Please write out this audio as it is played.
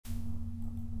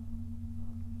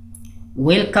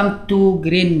Welcome to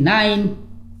grade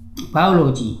 9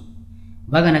 biology.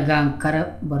 Baga nagaan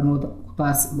kara barnoota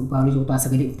kutaas biology kutaas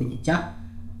sagalii dhufte jecha.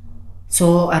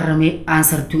 So arrame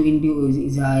answer to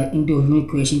Indo unique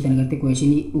question tan agartee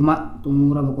question dhuma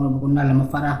xumura boqonnaa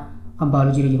lamaffaadha kan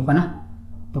biology jiru kana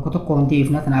tokko tokko wanti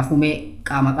ifna tanaafuu mee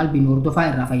qaama qalbiin hordofaa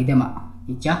irraa fayyadama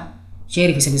jecha.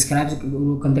 Share fi subscribe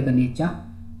kan ta'an jecha.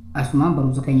 Asumaan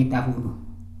barumsa keenya itti hafuufnu.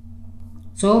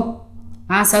 So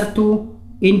answer to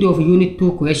end of unit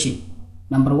 2 question.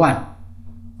 Number 1.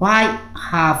 Why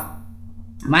have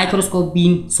microscope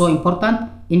been so important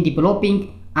in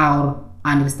developing our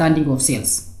understanding of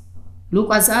cells?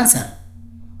 Look at the answer.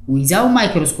 Without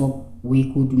microscope,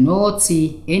 we could not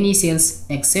see any cells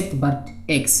except but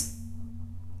eggs.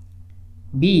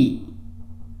 B.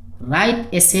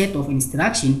 Write a set of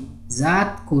instructions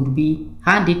that could be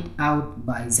handed out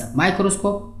by the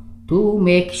microscope to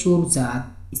make sure that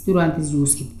students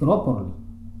use it properly.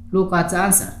 Look at the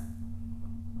answer.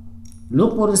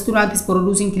 Look for the students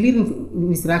producing clear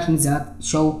instructions that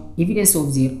show evidence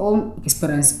of their own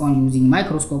experience on using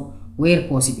microscope where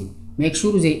possible. Make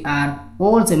sure they are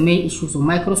all the main issues of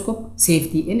microscope,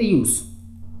 safety and use.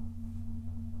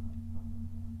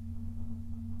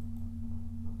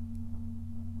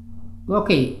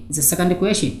 Okay, the second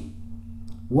question.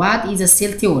 What is a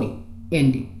cell theory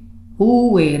and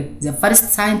who were the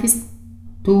first scientists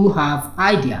to have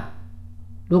idea?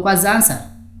 Look at the answer.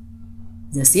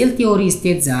 The cell theory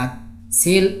states that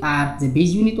cells are the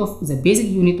basic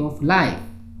unit of life.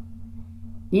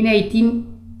 In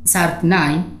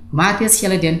 1839, Matthias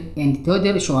Sheldon and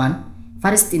Theodor Schwann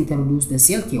first introduced the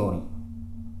cell theory.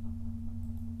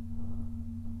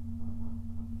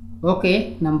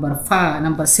 Okay, number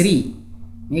 3.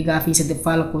 Mega fi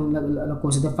sadaffaa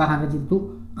lakkoofsa sadaffaa kan jirtu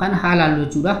kan haalaan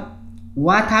jechuudha.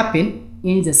 What happened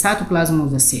in the cytoplasm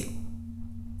of the cell?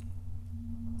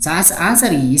 The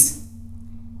answer is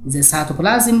the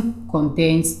cytoplasm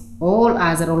contains all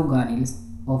other organelles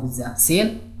of the cell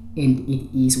and it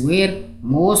is where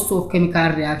most of chemical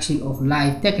reaction of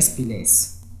life takes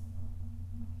place.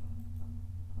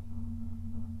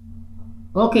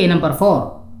 Okay, number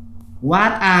 4.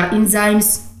 What are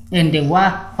enzymes and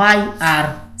why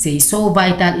are they so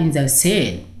vital in the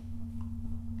cell?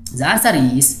 The answer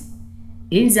is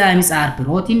enzymes are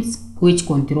proteins which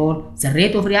control the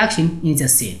rate of reaction in the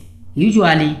cell,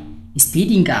 usually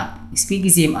speeding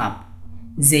them up.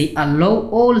 They allow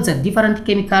all the different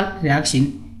chemical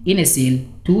reactions in a cell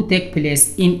to take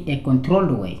place in a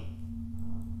controlled way.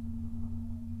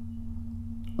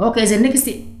 Okay, the next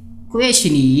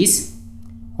question is,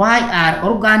 why are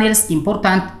organelles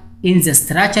important in the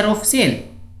structure of cell?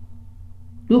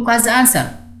 Look at the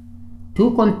answer. To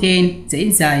contain the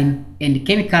enzyme and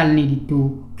chemical needed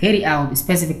to carry out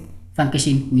specific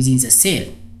function within the cell.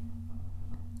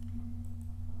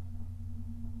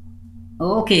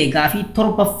 Okay, gaafii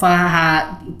torbaffaa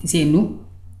haa itti seennu.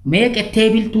 Make a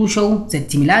table to show the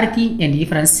similarity and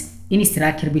difference in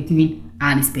structure between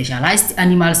an specialized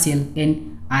animal cell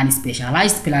and an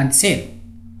specialized plant cell.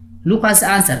 Look at the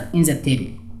answer in the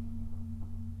table.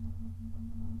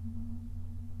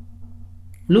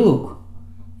 Look,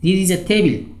 this is a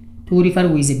table to refer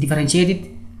with a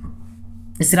differentiated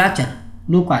structure.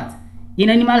 Look at, in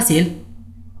animal cell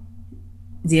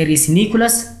there is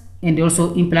nucleus and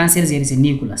also in plant cell there is a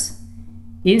nucleus.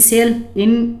 In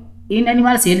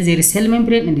animal cell there is cell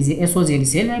membrane and also there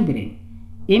is cell membrane.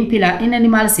 In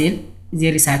animal cell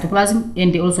there is cytoplasm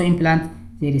and also in plant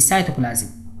there is cytoplasm.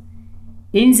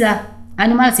 In the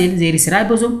animal cell there is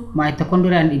ribosome,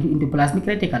 mitochondria and endoplasmic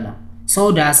reticulum.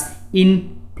 So does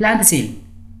in plant cell.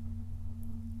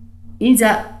 In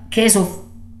the case of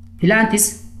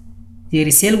plants there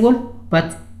is cell wall,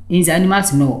 but in the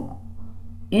animals no.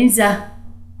 In the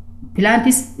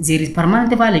plants there is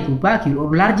permanent vacuole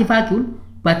or large vacuole,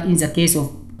 but in the case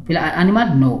of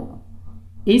animal no.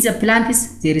 In the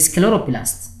plants there is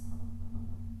chloroplast,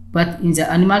 but in the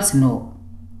animals no.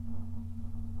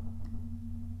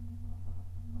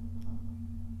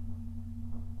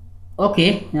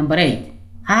 Okay, number 8.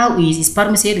 How is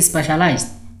sperm cell specialized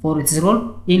for its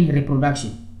role in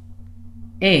reproduction?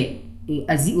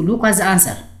 Look at the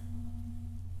answer.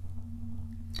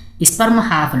 Sperm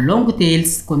have long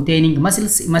tails containing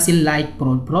muscle-like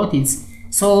proteins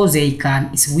so they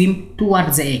can swim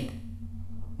towards the egg.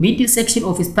 Middle section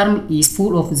of sperm is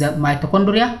full of the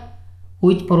mitochondria,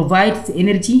 which provides the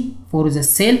energy for the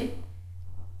cell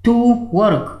to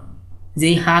work.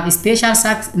 They have special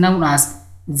sacs known as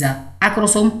the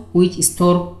acrosome, which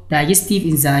store digestive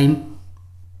enzyme.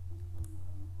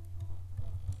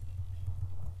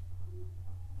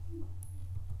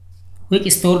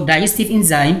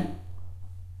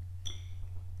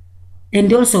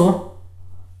 And also,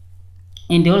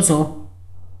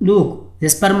 look, the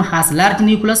sperm has large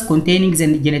nucleus containing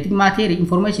the genetic material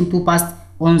information to pass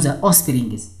on the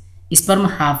offsprings. Sperm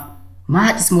have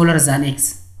much smaller than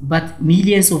eggs, but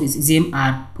millions of them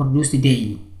are produced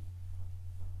daily.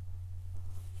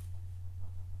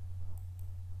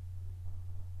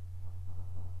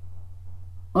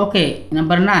 Okay,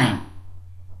 number 9.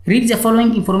 Read the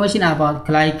following information about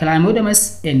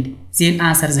Chlamydomonas and then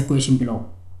answer the question below.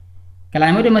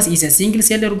 Chlamydomonas is a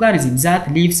single-celled organism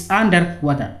that lives under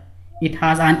water. It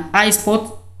has an eye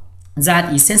spot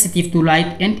that is sensitive to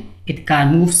light and it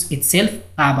can move itself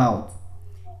about.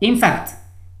 In fact,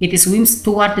 it swims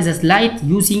toward the light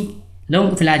using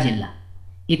long flagella.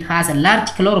 It has a large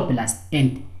chloroplast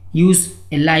and uses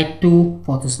light to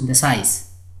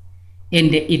photosynthesize.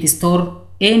 And it stores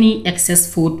any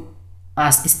excess food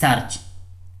as starch.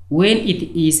 When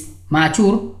it is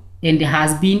mature and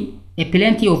has been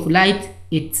plenty of light,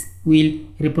 it will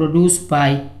reproduce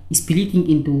by splitting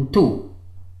into two.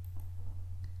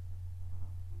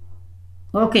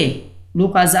 Okay,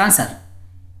 look at the answer.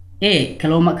 A.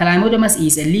 Chlamydomonas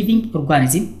is a living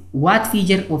organism. What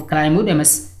feature of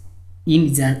Chlamydomonas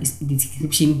in the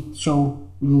description show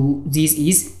you this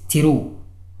is true?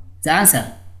 The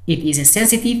answer. It is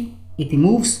sensitive, it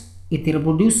moves, it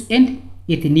reproduces, and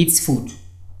it needs food.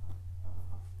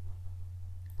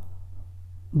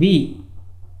 B.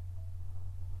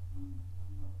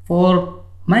 For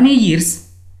many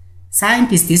years,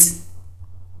 scientists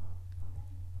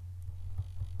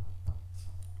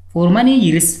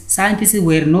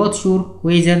were not sure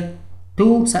whether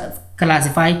to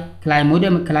classify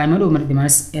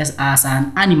Chlamydomonas as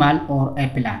an animal or a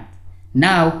plant.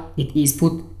 Now it is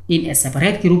put in a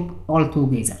separate group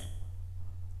altogether.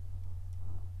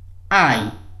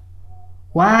 I.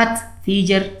 What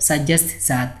feature suggests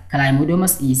that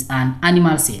Chlamydomonas is an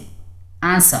animal cell?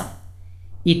 Answer.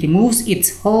 It moves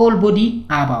its whole body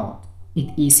about.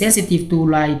 It is sensitive to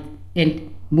light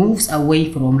and moves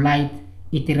away from light.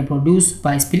 It reproduces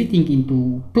by splitting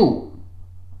into two.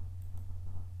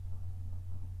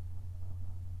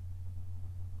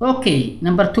 Okay,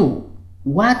 number 2.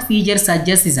 What feature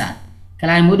suggests that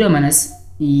Chlamydomonas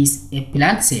is a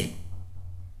plant cell?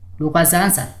 Look at the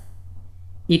answer.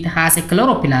 It has a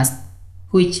chloroplast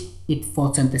which it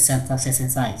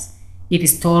photosynthesizes. It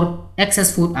stores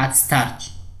excess food as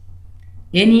starch.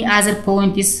 Any other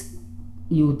points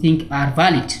you think are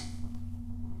valid?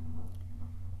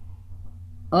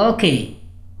 Okay.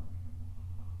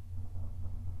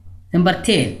 Number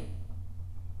 10.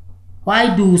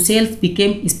 Why do cells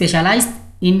become specialized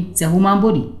in the human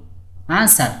body?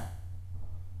 Answer.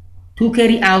 To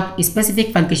carry out a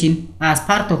specific function as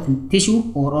part of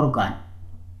tissue or organ.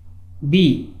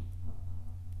 B.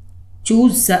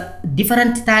 Choose the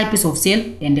different types of cell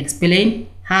and explain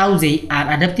how they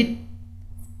are adapted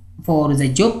for the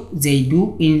job they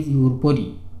do in your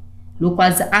body. Look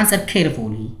at the answer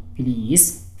carefully,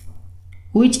 please.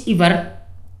 Whichever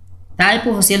type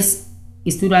of cells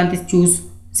students choose,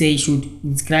 they should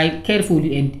describe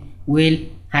carefully and well,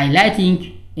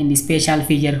 highlighting any special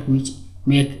feature which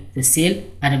make the cell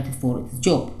adapted for its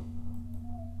job.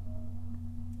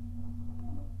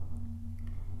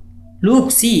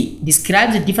 Look, C.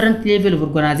 Describe the different level of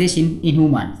organization in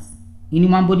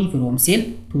human body from cell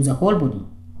to the whole body.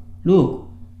 Look,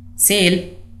 cell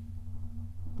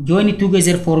join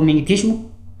together forming tissue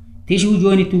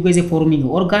join together forming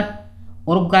organ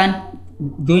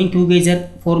join together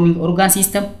forming organ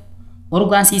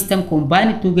system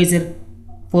combine together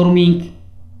forming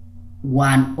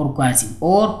one organism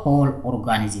or whole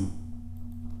organism.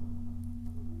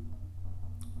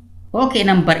 Okay,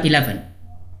 number 11.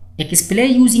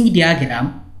 Explain using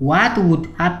diagram what would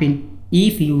happen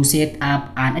if you set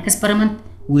up an experiment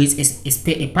with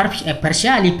a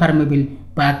partially permeable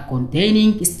bag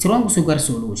containing strong sugar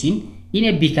solution in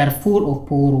a beaker full of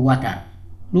pure water.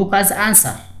 Look at the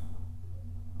answer.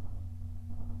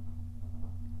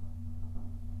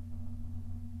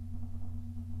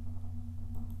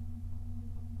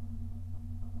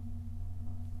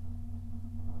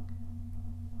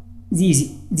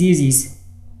 This is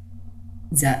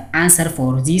the answer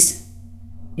for this,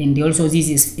 and also this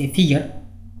is a figure.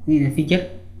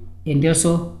 And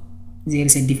also there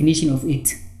is a definition of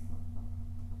it.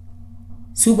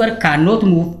 Sugar cannot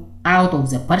move out of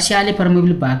the partially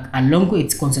permeable bag along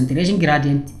its concentration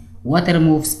gradient. Water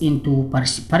moves into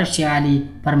partially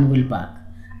permeable bag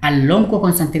along a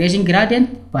concentration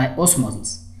gradient by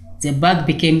osmosis. The bag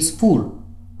becomes full.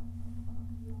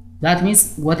 That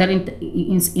means water in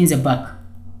the bag.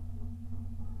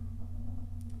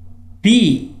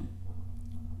 B.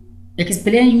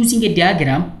 Explain using a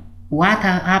diagram what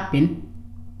happen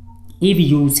if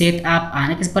you set up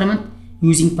an experiment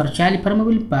using partially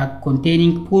permeable bag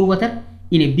containing poor water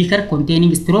in a beaker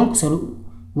containing strong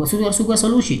sugar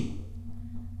solution?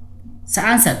 The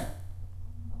answer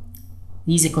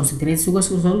is a concentrated sugar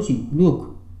solution.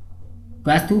 Look,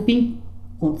 gas tubing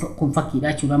kun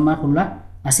fakkiidha jechuudha. Amma kullaa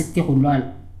asitti kullaa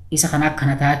isa kana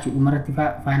akkana ta'a jechuudha. Dhumarratti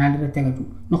faayinaalii irratti agarsiisu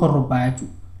nu horrobbaa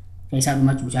jechuudha. Keessaa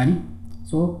dhuma jechuudha.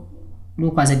 So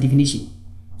look as a definition.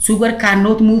 Sugar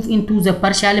cannot move into the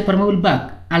partially permeable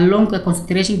bag along a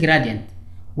concentration gradient.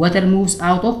 Water moves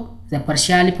out of the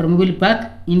partially permeable bag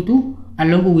into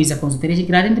along with the concentration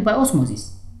gradient by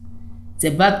osmosis. The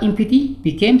bag empty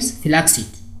becomes flaccid.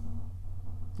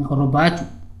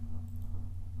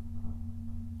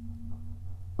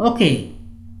 Okay,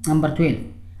 number 12.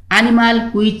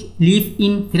 Animals which live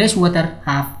in fresh water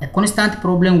have a constant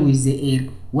problem with the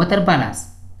air-water balance.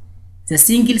 The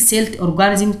single-celled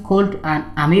organism called an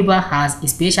amoeba has a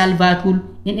special vacuole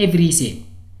in every cell.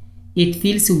 It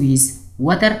fills with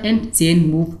water and then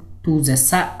moves to the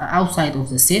outside of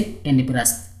the cell and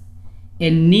bursts. A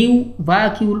new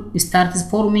vacuole starts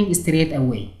forming straight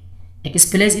away.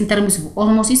 Explains in terms of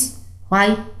osmosis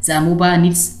why the amoeba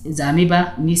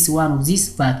needs one of these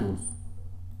vacuoles.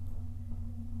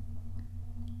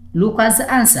 Look at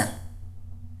the answer.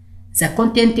 The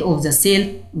content of the cell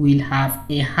will have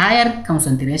a higher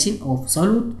concentration of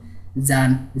solute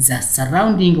than the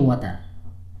surrounding water.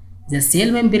 The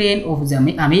cell membrane of the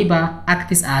amoeba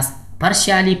acts as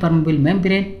partially permeable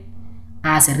membrane.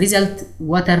 As a result,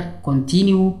 water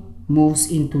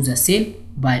moves into the cell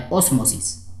by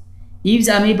osmosis. If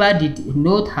the amoeba did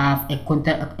not have a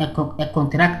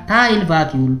contractile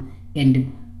vacuole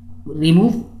and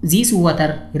remove this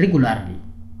water regularly,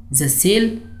 the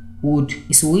cell would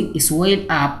swell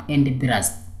up and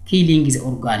burst, killing the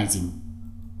organism.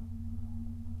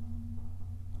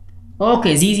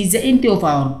 Okay, this is the end of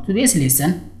our today's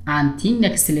lesson. Until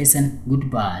next lesson,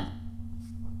 goodbye.